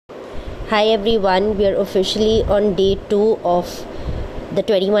Hi everyone, we are officially on day 2 of the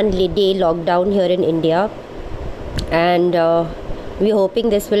 21-day lockdown here in India, and we're hoping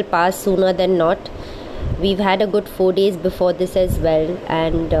this will pass sooner than not. We've had a good 4 days before this as well,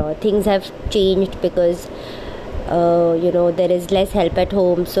 and things have changed because there is less help at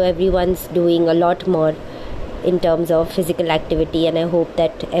home, so everyone's doing a lot more in terms of physical activity, and I hope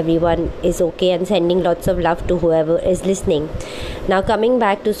that everyone is okay, and sending lots of love to whoever is listening. Now, coming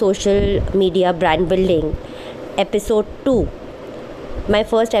back to social media brand building, episode 2. My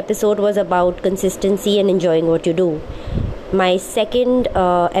first episode was about consistency and enjoying what you do. My second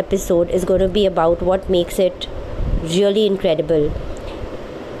episode is going to be about what makes it really incredible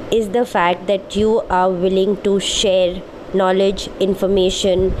is the fact that you are willing to share knowledge,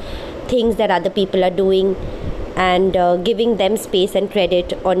 information, things that other people are doing, and giving them space and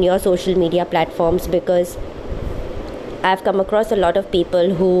credit on your social media platforms, because I've come across a lot of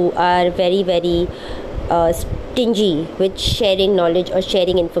people who are very, very stingy with sharing knowledge or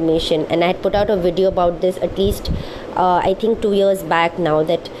sharing information. And I had put out a video about this at least I think 2 years back now,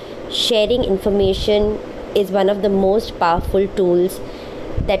 that sharing information is one of the most powerful tools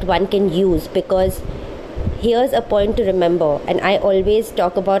that one can use, because here's a point to remember, and I always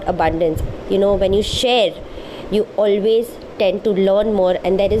talk about abundance. When you share, you always tend to learn more,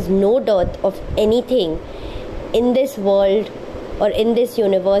 and there is no dearth of anything in this world or in this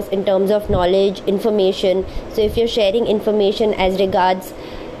universe in terms of knowledge, information. So if you're sharing information as regards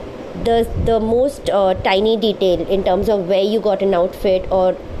the most tiny detail in terms of where you got an outfit,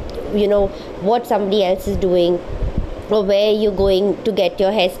 or what somebody else is doing, or where you're going to get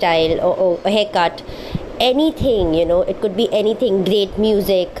your hairstyle or a haircut, anything, it could be anything, great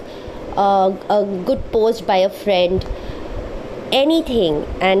music, a good post by a friend, anything,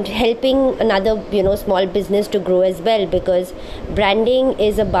 and helping another small business to grow as well, because branding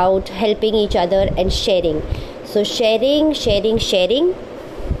is about helping each other and sharing. So sharing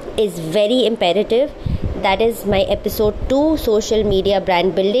is very imperative. That is my episode 2, social media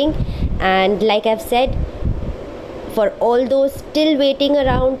brand building. And like I've said, for all those still waiting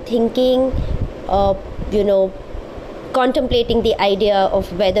around, thinking, contemplating the idea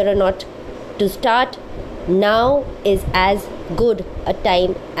of whether or not to start, now is as good a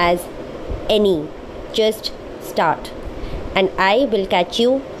time as any. Just start. And I will catch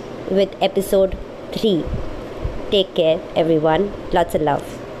you with episode 3. Take care, everyone. Lots of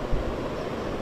love.